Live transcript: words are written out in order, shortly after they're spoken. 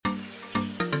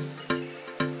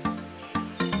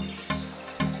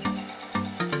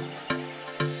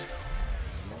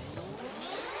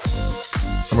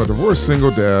a divorced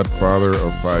single dad, father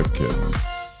of 5 kids.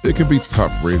 It can be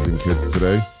tough raising kids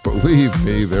today. Believe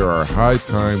me, there are high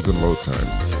times and low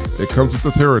times. It comes with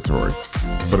the territory.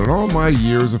 But in all my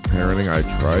years of parenting, I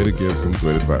try to give some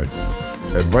good advice.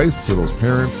 Advice to those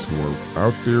parents who are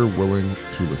out there willing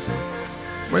to listen.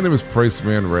 My name is Price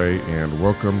Van Ray, and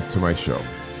welcome to my show.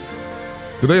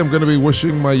 Today I'm going to be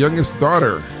wishing my youngest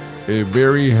daughter a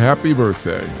very happy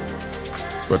birthday.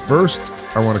 But first,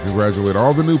 I want to congratulate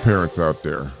all the new parents out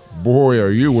there. Boy,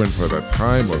 are you in for the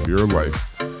time of your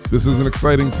life. This is an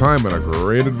exciting time and a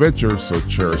great adventure, so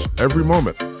cherish every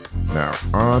moment. Now,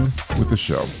 on with the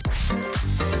show.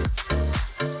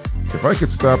 If I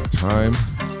could stop time,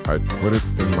 I'd put it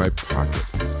in my pocket.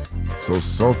 So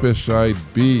selfish I'd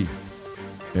be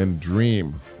and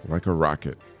dream like a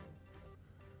rocket.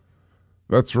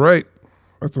 That's right.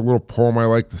 That's a little poem I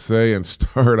like to say and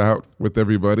start out with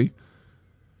everybody.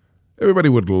 Everybody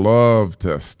would love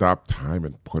to stop time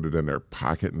and put it in their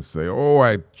pocket and say, oh,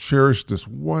 I cherish this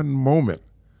one moment.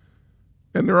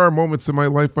 And there are moments in my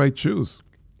life I choose.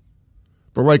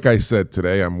 But like I said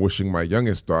today, I'm wishing my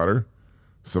youngest daughter,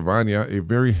 Savannah, a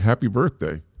very happy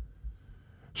birthday.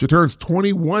 She turns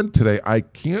 21 today. I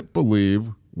can't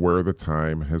believe where the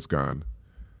time has gone.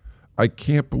 I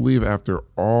can't believe after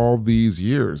all these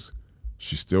years,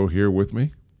 she's still here with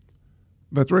me.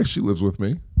 That's right, she lives with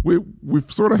me.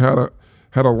 We've sort of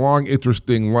had a long,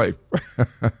 interesting life.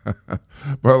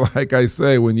 But like I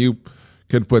say, when you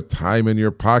can put time in your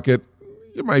pocket,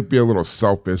 it might be a little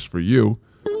selfish for you.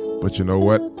 But you know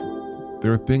what?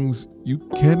 There are things you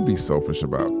can be selfish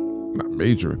about, not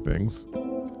major things.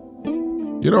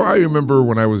 You know, I remember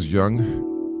when I was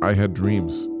young, I had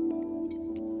dreams.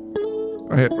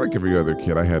 Like every other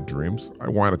kid, I had dreams. I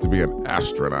wanted to be an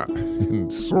astronaut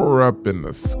and soar up in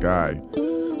the sky.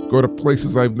 Go to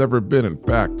places I've never been. In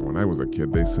fact, when I was a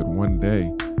kid, they said one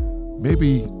day,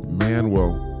 maybe man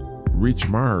will reach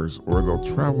Mars or they'll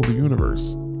travel the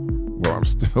universe. Well, I'm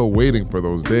still waiting for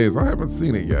those days. I haven't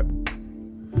seen it yet.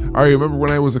 I remember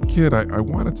when I was a kid, I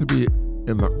wanted to be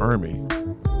in the Army.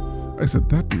 I said,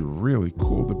 that'd be really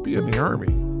cool to be in the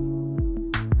Army.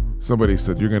 Somebody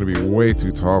said, you're going to be way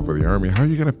too tall for the Army. How are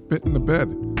you going to fit in the bed?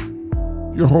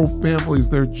 Your whole family's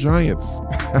they're giants.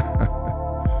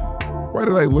 Why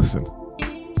did I listen?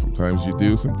 Sometimes you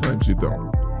do, sometimes you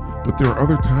don't. But there are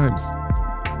other times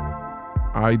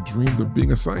I dreamed of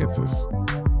being a scientist.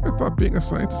 I thought being a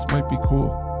scientist might be cool.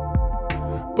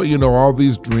 But you know, all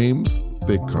these dreams,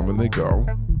 they come and they go,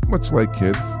 much like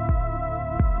kids.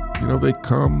 You know, they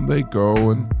come, they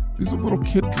go, and these are little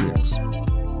kid dreams.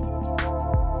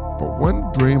 But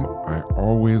one dream I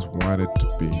always wanted to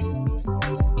be.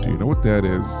 Do you know what that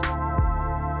is?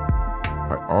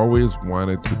 I always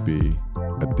wanted to be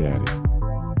a daddy.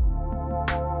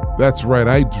 That's right,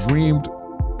 I dreamed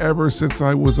ever since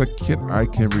I was a kid. I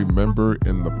can remember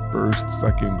in the 1st,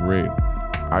 2nd grade,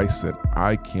 I said,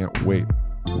 I can't wait.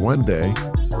 One day,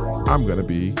 I'm going to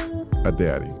be a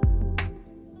daddy.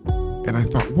 And I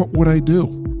thought, what would I do?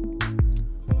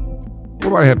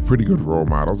 Well, I had pretty good role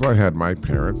models. I had my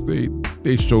parents.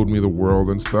 They showed me the world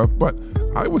and stuff. But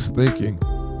I was thinking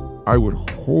I would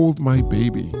hold my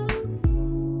baby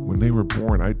when they were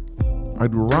born.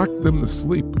 I'd rock them to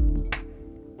sleep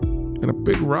in a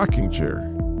big rocking chair.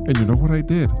 And you know what I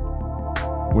did?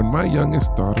 When my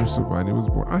youngest daughter, Savannah, was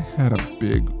born, I had a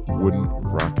big wooden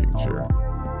rocking chair.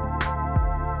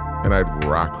 And I'd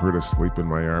rock her to sleep in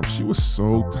my arms. She was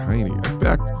so tiny. In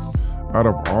fact, out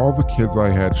of all the kids I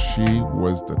had, she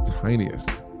was the tiniest.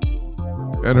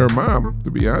 And her mom,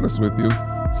 to be honest with you,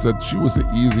 said she was the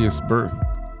easiest birth.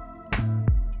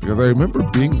 Because I remember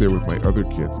being there with my other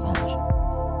kids.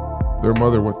 Oh, their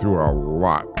mother went through a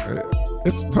lot.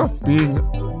 It's tough being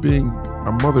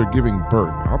a mother giving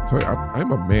birth. I'll tell you,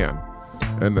 I'm a man.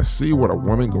 And to see what a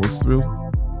woman goes through,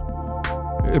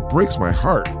 it breaks my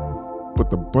heart. But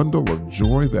the bundle of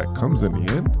joy that comes in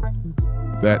the end,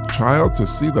 that child, to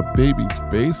see the baby's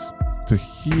face, to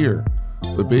hear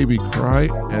the baby cry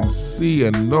and see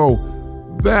and know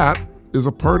that is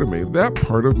a part of me. That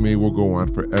part of me will go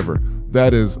on forever.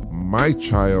 That is my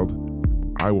child.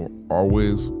 I will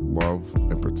always love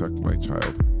and protect my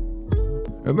child.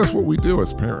 And that's what we do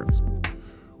as parents.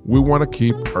 We want to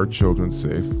keep our children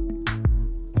safe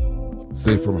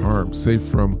from harm, safe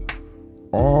from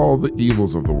all the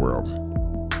evils of the world.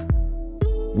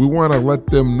 We want to let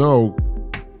them know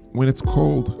when it's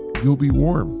cold, you'll be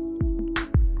warm.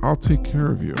 I'll take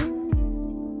care of you.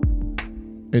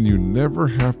 And you never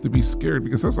have to be scared,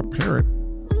 because as a parent,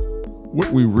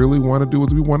 what we really want to do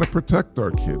is we want to protect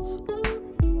our kids.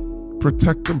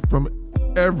 Protect them from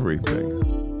everything.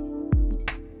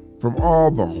 From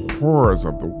all the horrors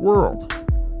of the world.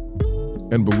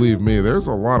 And believe me, there's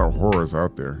a lot of horrors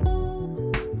out there.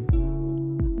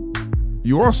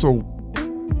 You also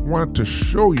want to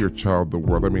show your child the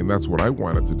world. I mean, that's what I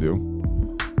wanted to do.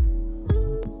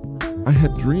 I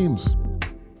had dreams.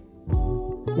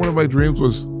 One of my dreams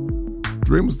was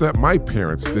dreams that my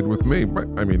parents did with me.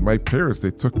 My parents,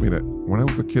 when I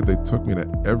was a kid, they took me to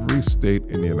every state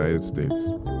in the United States.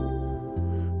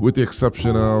 With the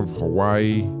exception of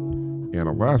Hawaii and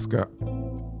Alaska,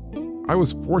 I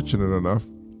was fortunate enough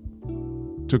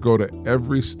to go to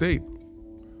every state.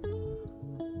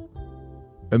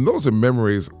 And those are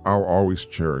memories I'll always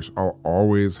cherish. I'll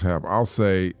always have. I'll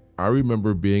say, I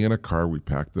remember being in a car, we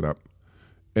packed it up,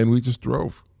 and we just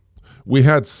drove. We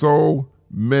had so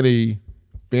many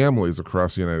families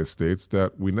across the United States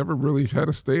that we never really had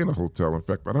to stay in a hotel. In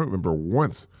fact, I don't remember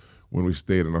once when we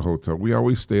stayed in a hotel. We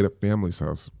always stayed at family's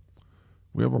house.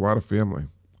 We have a lot of family.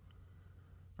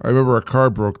 I remember our car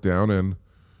broke down, and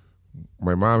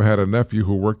my mom had a nephew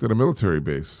who worked at a military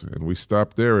base, and we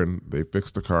stopped there, and they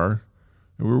fixed the car,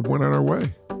 and we went on our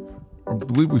way. I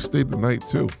believe we stayed the night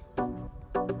too.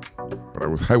 But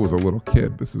I was a little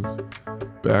kid. This is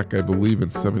back, I believe, in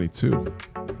 72.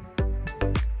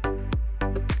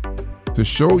 To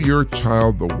show your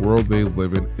child the world they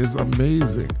live in is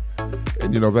amazing.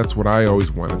 And that's what I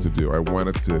always wanted to do. I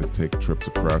wanted to take trips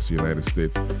across the United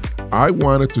States. I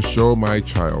wanted to show my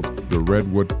child the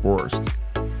redwood forest.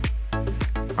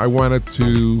 I wanted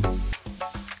to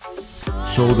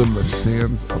show them the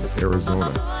sands of Arizona.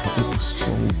 It was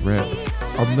so red.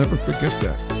 I'll never forget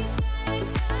that.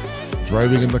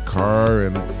 Driving in the car,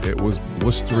 and it was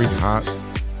blistering hot,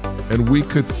 and we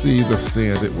could see the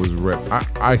sand. It was red.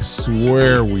 I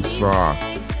swear we saw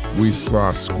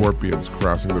scorpions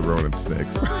crossing the road and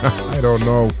snakes. I don't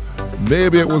know.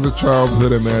 Maybe it was a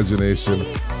childhood imagination,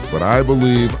 but I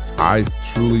believe I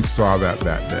truly saw that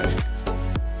day.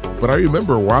 But I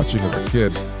remember watching as a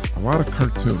kid a lot of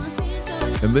cartoons,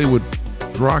 and they would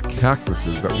draw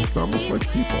cactuses that looked almost like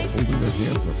people holding their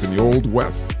hands up in the Old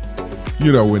West.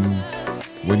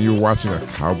 When you're watching a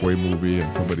cowboy movie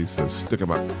and somebody says, stick them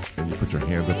up, and you put your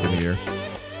hands up in the air.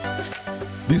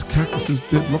 These cactuses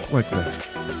did look like that.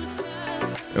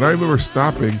 And I remember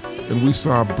stopping, and we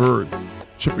saw birds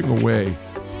chipping away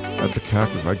at the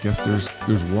cactus. I guess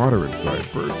there's water inside.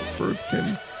 Birds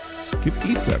can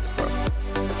eat that stuff.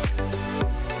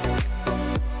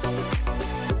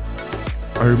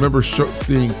 I remember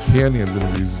seeing canyons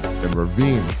and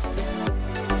ravines.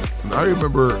 And I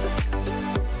remember,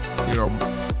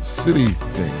 city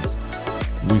things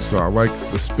we saw, like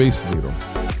the Space Needle,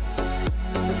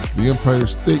 the Empire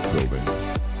State Building,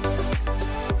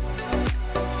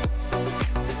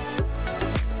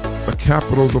 the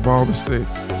capitals of all the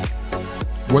states.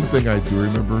 One thing I do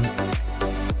remember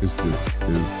is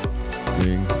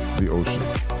seeing the ocean.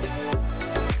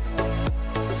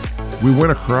 We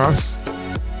went across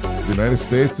the United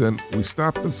States and we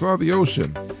stopped and saw the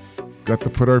ocean. Got to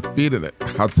put our feet in it.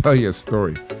 I'll tell you a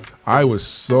story. I was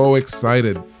so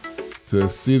excited to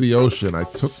see the ocean. I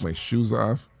took my shoes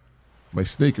off, my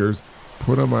sneakers,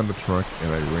 put them on the trunk,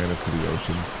 and I ran into the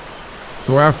ocean.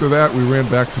 So after that, we ran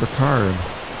back to the car, and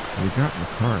we got in the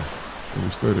car, and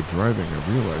we started driving.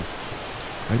 I realized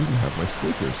I didn't have my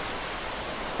sneakers.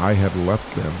 I had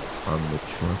left them on the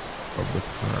trunk of the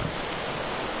car.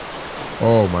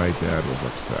 Oh, my dad was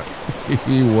upset.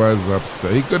 He was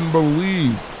upset. He couldn't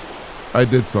believe I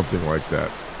did something like that.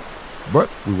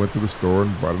 But we went to the store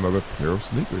and bought another pair of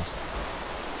sneakers.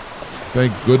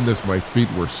 Thank goodness my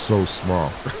feet were so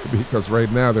small, because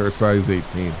right now they're a size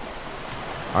 18.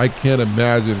 I can't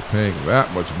imagine paying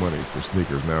that much money for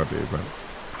sneakers nowadays.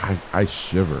 I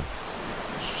shiver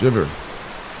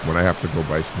when I have to go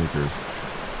buy sneakers.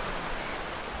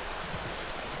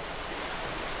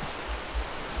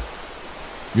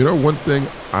 One thing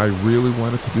I really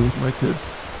wanted to do with my kids?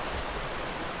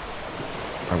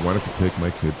 I wanted to take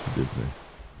my kids to Disney.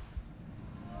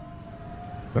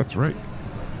 That's right.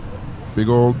 Big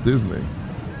old Disney,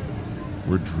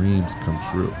 where dreams come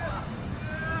true.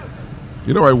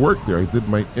 I worked there. I did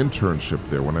my internship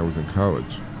there when I was in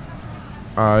college.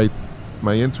 My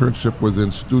internship was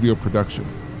in studio production.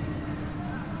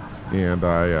 And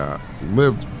I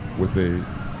lived with a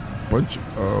bunch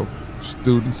of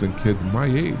students and kids my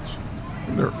age,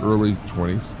 in their early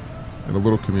 20s, in a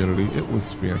little community. It was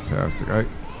fantastic.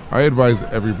 I advise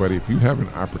everybody, if you have an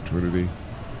opportunity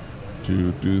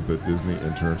to do the Disney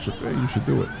internship, you should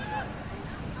do it.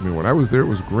 When I was there, it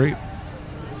was great.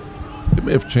 It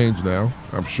may have changed now.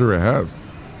 I'm sure it has.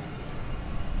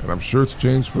 And I'm sure it's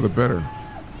changed for the better.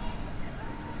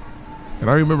 And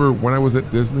I remember when I was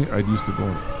at Disney, I used to go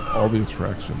on all the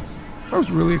attractions. I was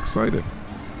really excited.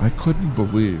 I couldn't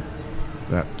believe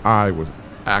that I was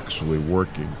actually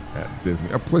working at Disney,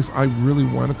 a place I really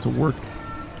wanted to work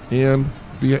and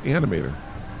be an animator.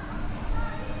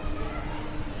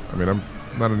 I mean, I'm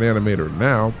not an animator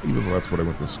now, even though that's what I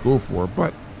went to school for,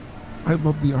 but I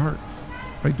love the art.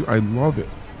 I do. I love it.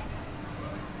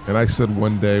 And I said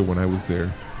one day when I was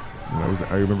there,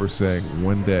 I remember saying,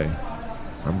 one day,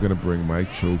 I'm going to bring my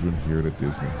children here to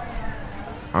Disney.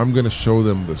 I'm going to show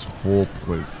them this whole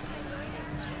place.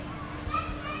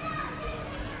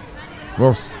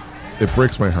 Well, it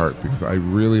breaks my heart because I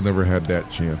really never had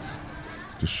that chance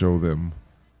to show them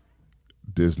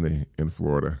Disney in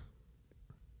Florida.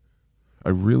 I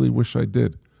really wish I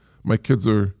did. My kids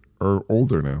are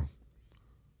older now.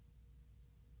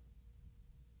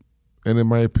 And in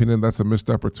my opinion, that's a missed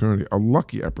opportunity, a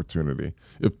lucky opportunity.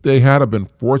 If they had been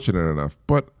fortunate enough.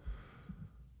 But,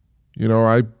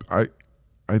 I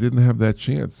didn't have that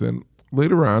chance. And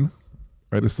later on,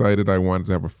 I decided I wanted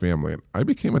to have a family. And I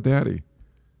became a daddy.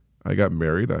 I got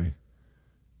married. I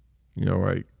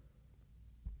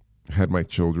had my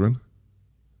children.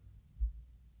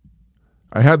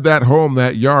 I had that home,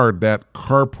 that yard, that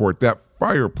carport, that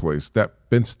fireplace, that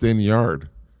fenced-in yard.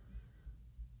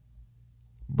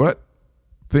 But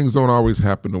things don't always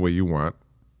happen the way you want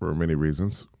for many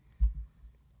reasons.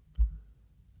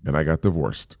 And I got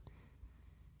divorced.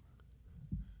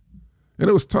 And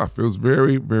it was tough. It was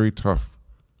very, very tough.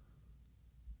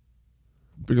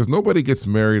 Because nobody gets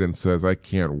married and says, I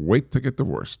can't wait to get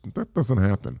divorced. That doesn't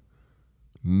happen.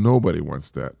 Nobody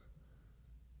wants that.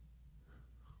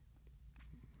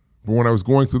 But when I was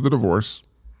going through the divorce,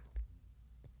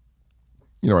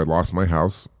 I lost my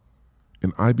house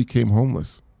and I became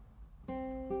homeless.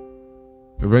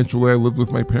 Eventually, I lived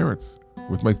with my parents,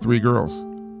 with my 3 girls.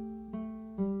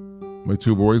 My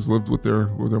 2 boys lived with their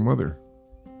mother.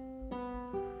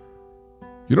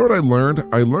 You know what I learned?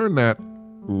 I learned that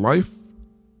life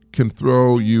can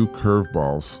throw you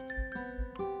curveballs.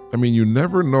 I mean, you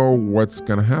never know what's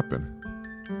going to happen.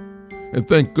 And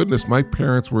thank goodness my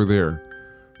parents were there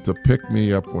to pick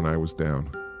me up when I was down.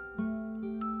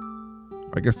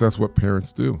 I guess that's what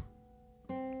parents do.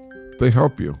 They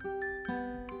help you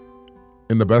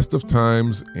in the best of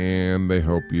times, and they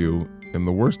help you in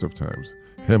the worst of times.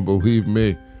 And believe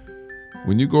me,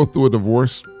 when you go through a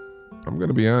divorce, I'm going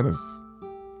to be honest,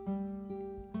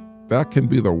 that can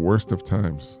be the worst of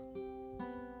times.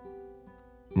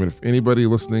 I mean, if anybody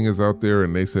listening is out there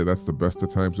and they say that's the best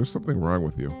of times, there's something wrong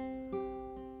with you.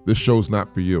 This show's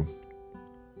not for you.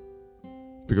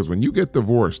 Because when you get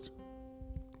divorced,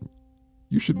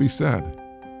 you should be sad.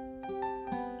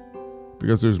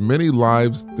 Because there's many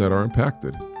lives that are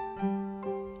impacted.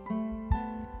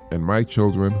 And my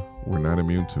children were not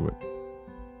immune to it.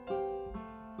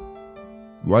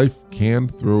 Life can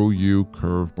throw you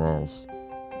curveballs.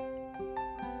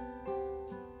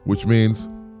 Which means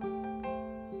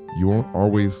you won't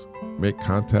always make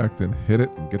contact and hit it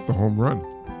and get the home run.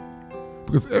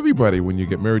 Because everybody, when you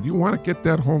get married, you want to get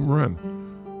that home run.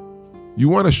 You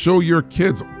want to show your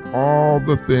kids all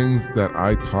the things that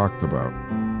I talked about.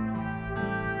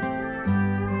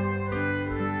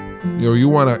 You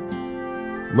want to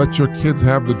let your kids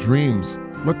have the dreams.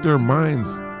 Let their minds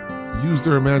use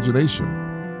their imagination.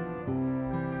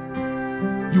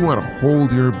 You want to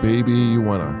hold your baby. You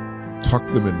want to tuck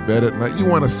them in bed at night. You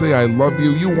want to say, I love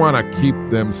you. You want to keep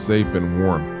them safe and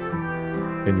warm.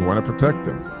 And you want to protect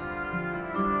them.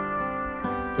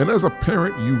 And as a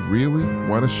parent, you really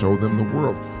want to show them the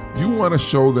world. You want to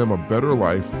show them a better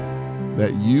life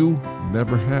that you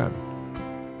never had.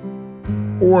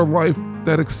 Or a life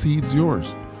that exceeds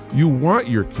yours. You want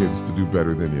your kids to do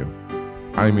better than you.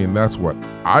 I mean, that's what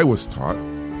I was taught.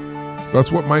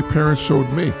 That's what my parents showed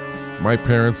me. My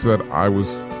parents said I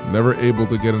was never able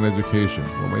to get an education.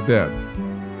 Well, my dad.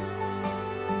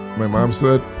 My mom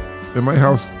said, in my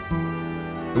house,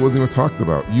 it wasn't even talked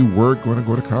about. You were going to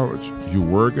go to college. You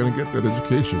were going to get that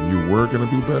education. You were going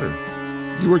to do better.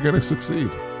 You were going to succeed.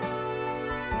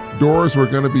 Doors were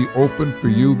going to be open for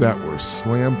you that were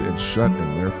slammed and shut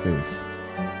in their face.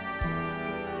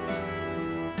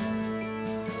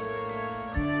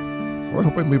 Well, I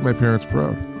hope I made my parents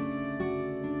proud.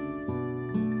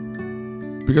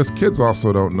 Because kids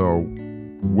also don't know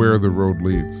where the road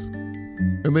leads.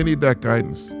 And they need that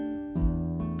guidance.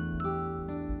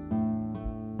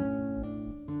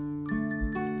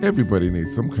 Everybody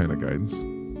needs some kind of guidance.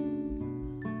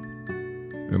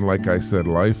 And like I said,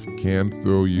 life can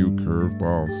throw you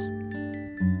curveballs.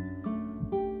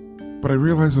 But I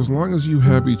realize as long as you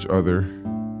have each other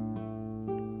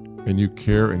and you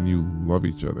care and you love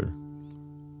each other,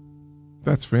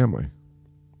 that's family.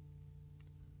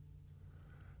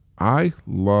 I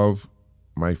love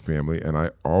my family, and I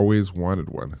always wanted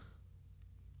one.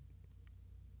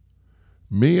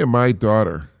 Me and my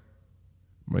daughter,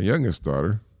 my youngest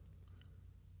daughter,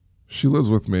 she lives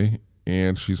with me,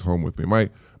 and she's home with me.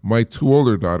 My two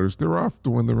older daughters, they're off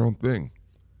doing their own thing.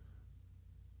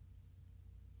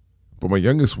 But my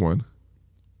youngest one,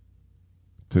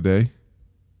 today,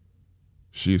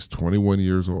 she's 21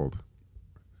 years old.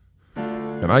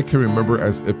 And I can remember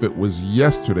as if it was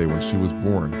yesterday when she was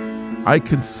born. I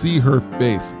can see her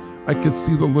face. I can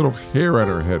see the little hair on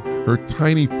her head, her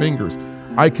tiny fingers.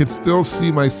 I can still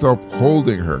see myself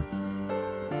holding her,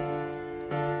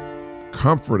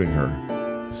 comforting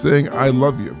her, saying, I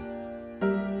love you.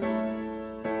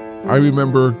 I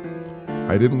remember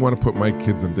I didn't want to put my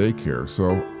kids in daycare,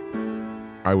 so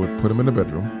I would put them in the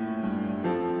bedroom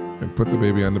and put the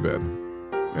baby on the bed.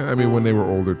 And I mean, when they were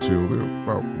older too, they were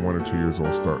about 1 or 2 years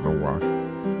old, starting to walk,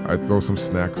 I'd throw some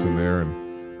snacks in there and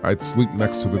I'd sleep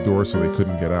next to the door so they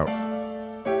couldn't get out.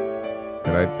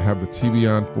 And I'd have the TV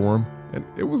on for them, and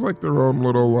it was like their own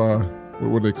little, what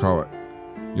would they call it?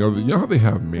 You know how they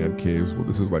have man caves? Well,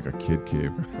 this is like a kid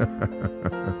cave.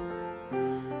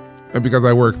 And because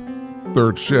I worked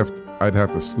third shift, I'd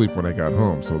have to sleep when I got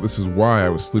home. So this is why I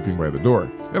was sleeping by the door.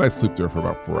 And I'd sleep there for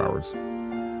about 4 hours.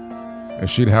 And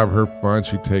she'd have her fun.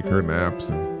 She'd take her naps.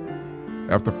 And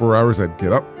after 4 hours, I'd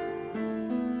get up,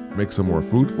 make some more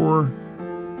food for her.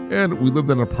 And we lived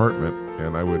in an apartment.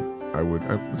 And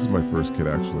this is my first kid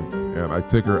actually. And I'd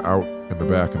take her out in the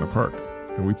back in the park.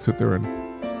 And we'd sit there and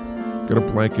get a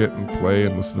blanket and play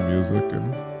and listen to music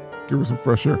and give her some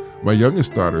fresh air. My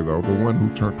youngest daughter, though, the one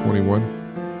who turned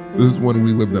 21, this is when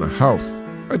we lived in a house.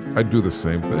 I'd do the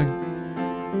same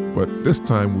thing. But this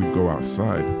time we'd go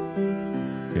outside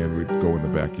and we'd go in the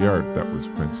backyard that was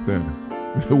fenced in.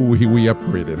 we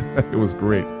upgraded. It was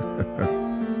great.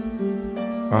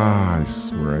 I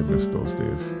swear I miss those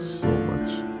days so much.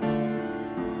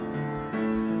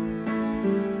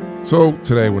 So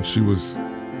today when she was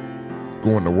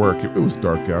going to work, it was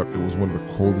dark out. It was one of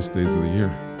the coldest days of the year.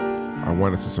 I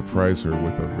wanted to surprise her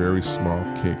with a very small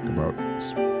cake about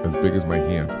as big as my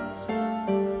hand.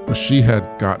 But she had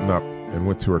gotten up and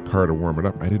went to her car to warm it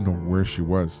up. I didn't know where she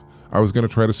was. I was going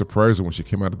to try to surprise her when she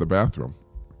came out of the bathroom,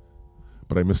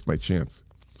 but I missed my chance.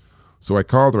 So I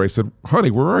called her. I said,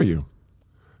 honey, where are you?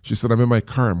 She said, I'm in my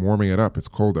car. I'm warming it up. It's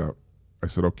cold out. I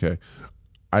said, okay.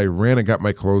 I ran and got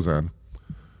my clothes on,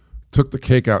 took the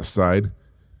cake outside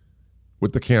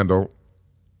with the candle,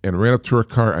 and ran up to her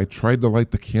car. I tried to light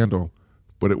the candle,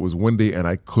 but it was windy and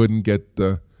I couldn't get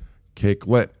the cake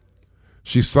lit.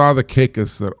 She saw the cake and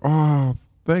said, oh,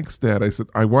 thanks, Dad. I said,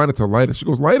 I wanted to light it. She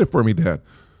goes, light it for me, Dad.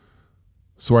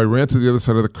 So I ran to the other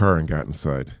side of the car and got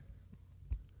inside.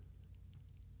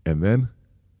 And then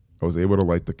I was able to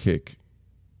light the cake.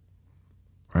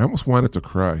 I almost wanted to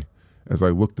cry as I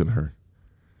looked at her.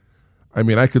 I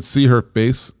mean, I could see her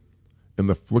face in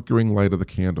the flickering light of the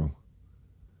candle.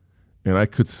 And I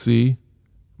could see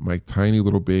my tiny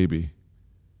little baby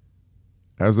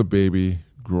as a baby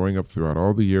growing up throughout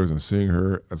all the years and seeing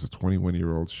her as a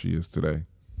 21-year-old she is today.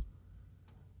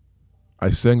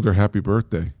 I sang her happy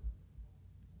birthday.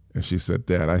 And she said,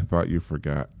 Dad, I thought you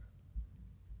forgot.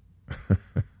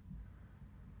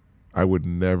 I would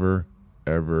never,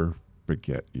 ever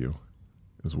forget you,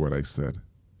 is what I said.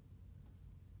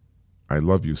 I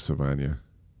love you, Savannah.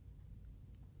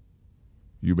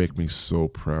 You make me so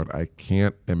proud. I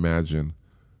can't imagine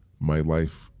my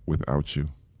life without you.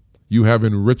 You have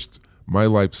enriched my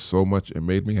life so much and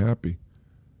made me happy.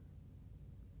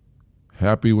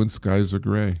 Happy when skies are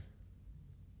gray.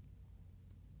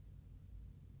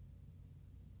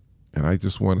 And I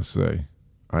just want to say,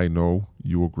 I know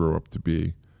you will grow up to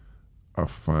be a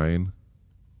fine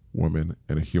woman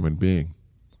and a human being.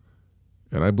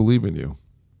 And I believe in you.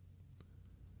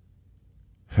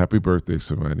 Happy birthday,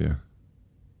 Savannah.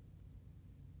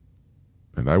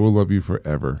 And I will love you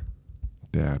forever,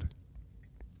 Dad.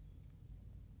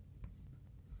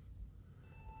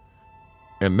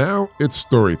 And now it's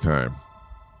story time.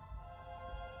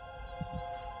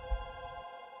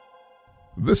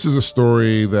 This is a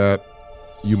story that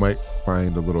you might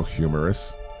find a little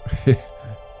humorous.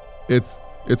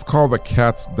 It's called The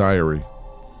Cat's Diary.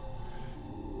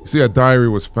 You see, a diary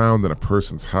was found in a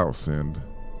person's house, and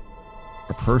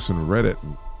a person read it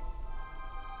and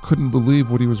couldn't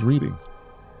believe what he was reading.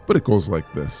 But it goes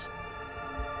like this.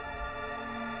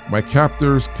 My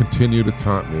captors continue to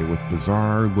taunt me with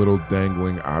bizarre little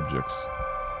dangling objects.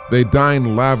 They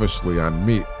dine lavishly on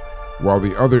meat, while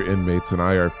the other inmates and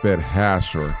I are fed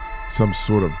hash or some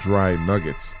sort of dry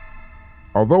nuggets.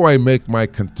 Although I make my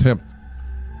contempt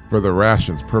For the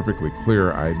rations perfectly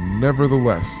clear, I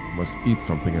nevertheless must eat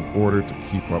something in order to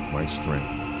keep up my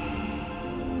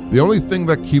strength. The only thing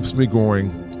that keeps me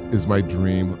going is my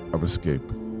dream of escape.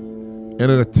 In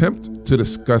an attempt to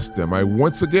discuss them, I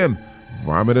once again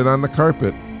vomited on the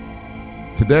carpet.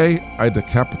 Today, I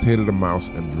decapitated a mouse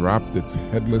and dropped its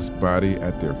headless body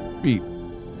at their feet.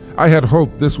 I had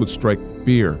hoped this would strike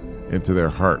fear into their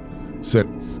heart,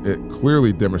 since it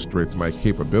clearly demonstrates my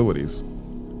capabilities.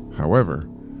 However,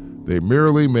 they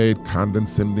merely made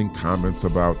condescending comments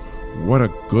about what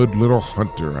a good little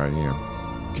hunter I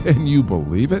am. Can you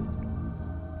believe it?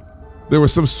 There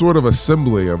was some sort of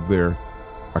assembly of their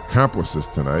accomplices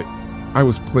tonight. I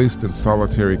was placed in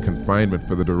solitary confinement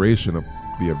for the duration of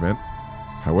the event.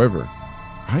 However,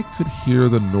 I could hear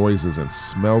the noises and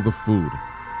smell the food.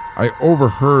 I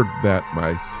overheard that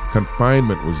my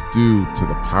confinement was due to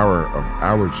the power of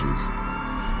allergies.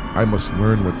 I must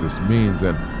learn what this means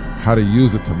and how to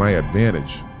use it to my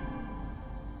advantage.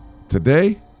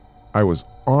 Today, I was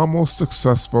almost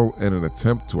successful in an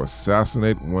attempt to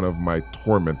assassinate one of my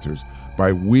tormentors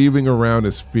by weaving around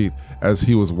his feet as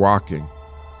he was walking.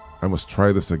 I must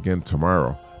try this again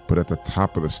tomorrow, but at the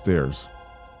top of the stairs.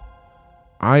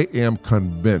 I am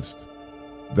convinced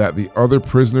that the other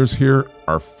prisoners here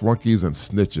are flunkies and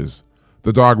snitches.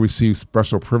 The dog receives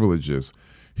special privileges.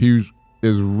 He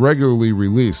is regularly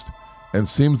released and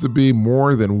seems to be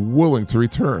more than willing to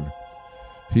return.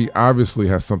 He obviously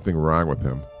has something wrong with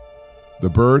him. The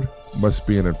bird must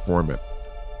be an informant.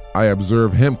 I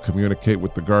observe him communicate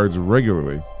with the guards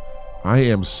regularly. I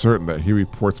am certain that he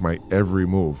reports my every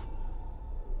move.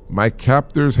 My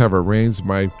captors have arranged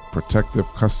my protective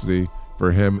custody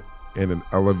for him in an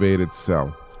elevated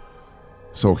cell,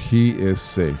 so he is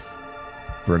safe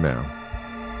for now.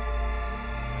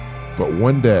 But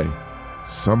one day,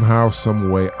 somehow, some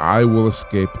way, I will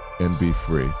escape and be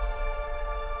free.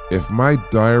 If my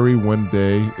diary one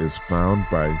day is found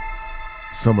by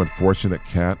some unfortunate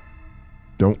cat,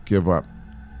 don't give up,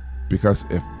 because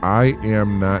if I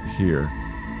am not here,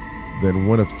 then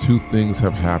one of two things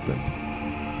have happened.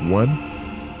 One,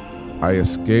 I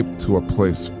escaped to a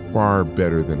place far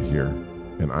better than here,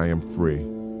 and I am free.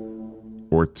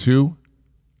 Or two,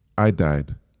 I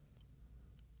died.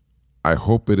 I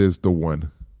hope it is the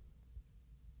one.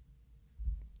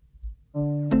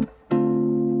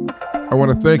 I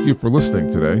want to thank you for listening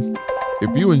today.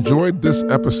 If you enjoyed this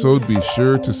episode, be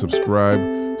sure to subscribe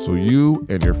so you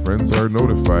and your friends are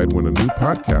notified when a new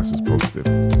podcast is posted.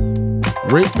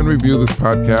 Rate and review this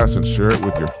podcast and share it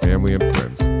with your family and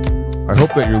friends. I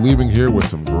hope that you're leaving here with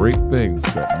some great things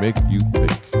that make you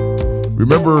think.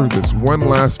 Remember this one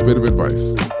last bit of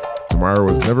advice. Tomorrow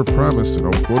is never promised, so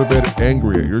don't go to bed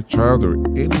angry at your child or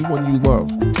anyone you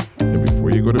love. And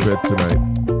before you go to bed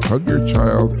tonight, hug your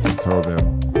child and tell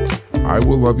them, I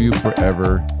will love you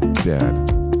forever, Dad.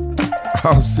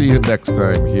 I'll see you next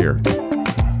time here.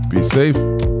 Be safe,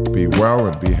 be well,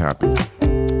 and be happy.